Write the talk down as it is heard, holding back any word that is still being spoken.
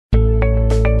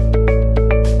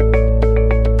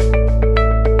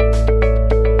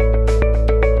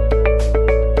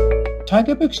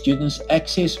Tiger Book students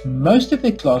access most of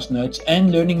their class notes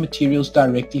and learning materials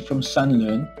directly from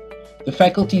SunLearn, the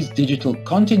faculty's digital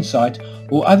content site,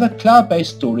 or other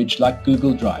cloud-based storage like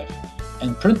Google Drive,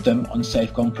 and print them on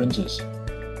Safecom printers.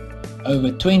 Over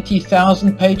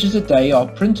 20,000 pages a day are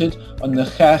printed on the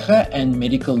Gaga and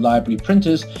medical library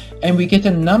printers, and we get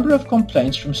a number of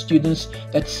complaints from students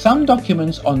that some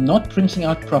documents are not printing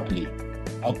out properly,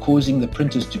 are causing the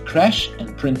printers to crash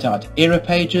and print out error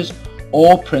pages,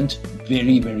 or print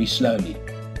very slowly.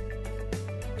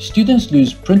 Students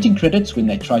lose printing credits when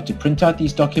they try to print out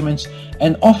these documents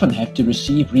and often have to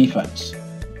receive refunds.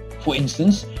 For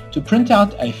instance, to print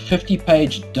out a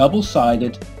 50-page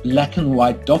double-sided black and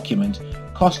white document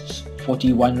costs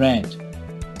 41 Rand.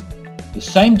 The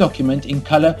same document in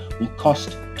color will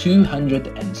cost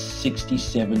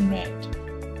 267 Rand.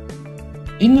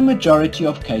 In the majority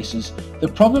of cases, the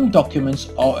problem documents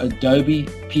are Adobe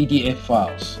PDF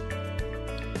files.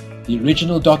 The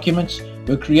original documents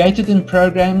were created in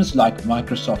programs like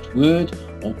Microsoft Word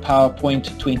or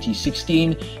PowerPoint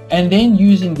 2016 and then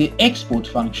using the export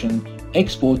function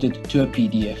exported to a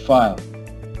PDF file.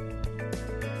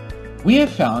 We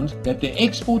have found that the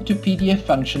export to PDF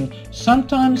function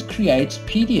sometimes creates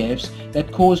PDFs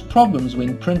that cause problems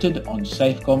when printed on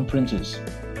Safecom printers.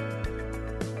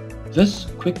 This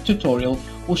quick tutorial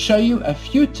will show you a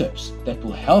few tips that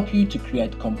will help you to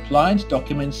create compliant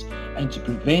documents and to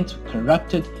prevent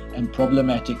corrupted and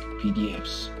problematic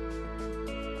PDFs.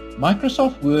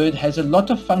 Microsoft Word has a lot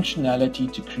of functionality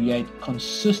to create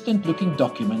consistent looking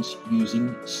documents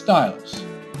using styles.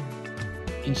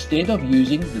 Instead of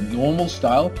using the normal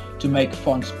style to make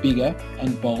fonts bigger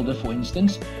and bolder, for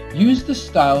instance, use the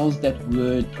styles that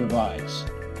Word provides.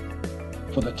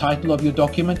 For the title of your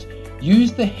document,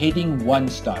 use the Heading 1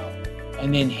 style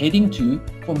and then Heading 2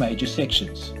 for major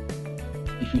sections.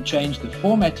 If you change the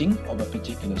formatting of a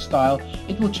particular style,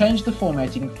 it will change the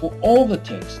formatting for all the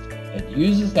text that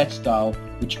uses that style,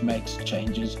 which makes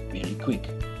changes very quick.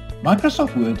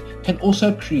 Microsoft Word can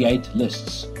also create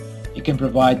lists. It can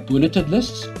provide bulleted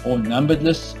lists or numbered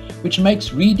lists, which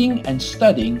makes reading and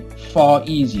studying far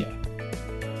easier.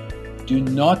 Do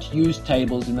not use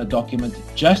tables in a document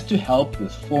just to help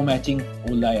with formatting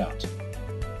or layout.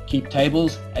 Keep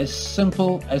tables as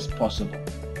simple as possible.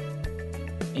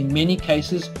 In many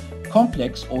cases,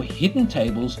 complex or hidden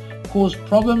tables cause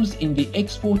problems in the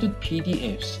exported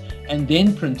PDFs and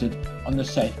then printed on the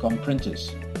Safecom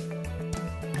printers.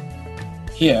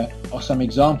 Here are some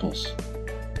examples.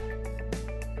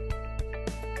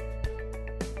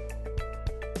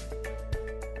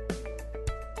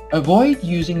 Avoid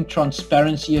using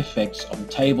transparency effects on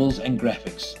tables and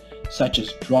graphics, such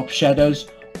as drop shadows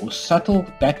or subtle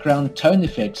background tone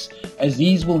effects, as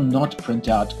these will not print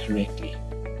out correctly.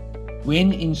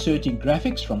 When inserting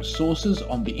graphics from sources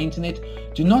on the internet,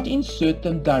 do not insert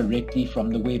them directly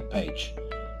from the web page.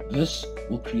 This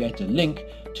will create a link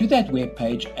to that web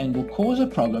page and will cause a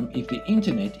problem if the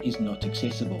internet is not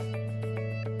accessible.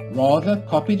 Rather,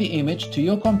 copy the image to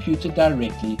your computer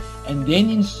directly and then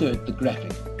insert the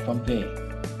graphic from there.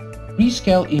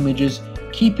 Rescale images,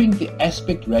 keeping the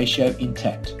aspect ratio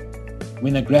intact.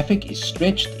 When a graphic is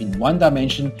stretched in one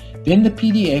dimension, then the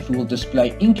PDF will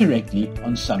display incorrectly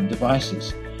on some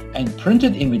devices, and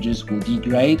printed images will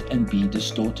degrade and be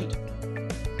distorted.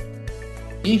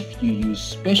 If you use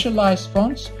specialized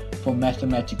fonts for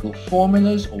mathematical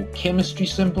formulas or chemistry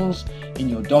symbols in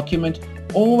your document,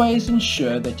 always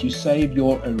ensure that you save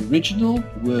your original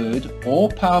Word or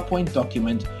PowerPoint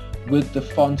document with the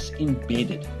fonts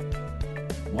embedded.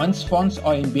 Once fonts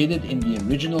are embedded in the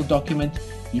original document,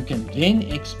 you can then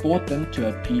export them to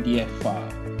a PDF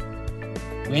file.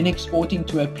 When exporting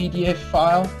to a PDF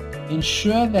file,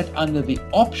 ensure that under the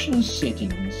Options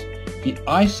settings, the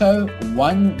ISO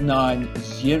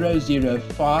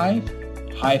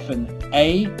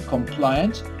 19005-A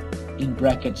compliant in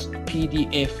brackets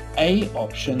PDF-A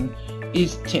option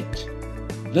is ticked.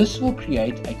 This will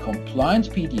create a compliant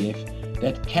PDF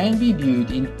that can be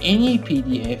viewed in any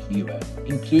PDF viewer,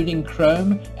 including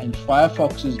Chrome and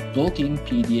Firefox's built-in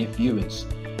PDF viewers,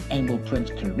 and will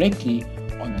print correctly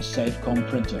on a Safecom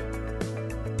printer.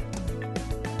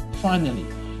 Finally,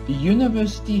 the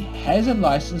university has a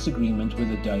license agreement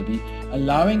with Adobe,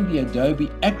 allowing the Adobe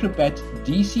Acrobat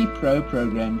DC Pro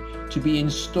program to be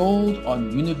installed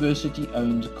on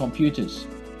university-owned computers.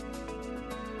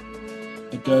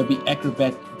 Adobe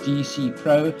Acrobat DC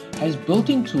Pro has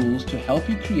built-in tools to help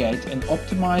you create and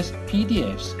optimize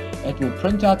PDFs that will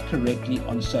print out correctly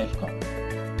on Safecom.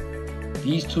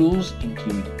 These tools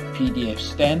include PDF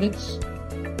Standards,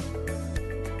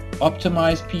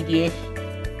 Optimize PDF,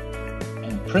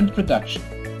 and Print Production.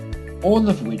 all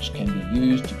of which can be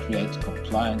used to create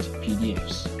compliant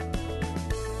PDFs.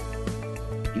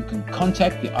 You can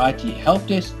contact the IT Help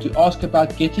Desk to ask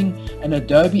about getting an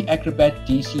Adobe Acrobat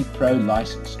DC Pro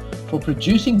license for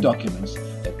producing documents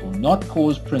that will not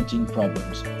cause printing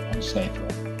problems on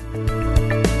Safecom.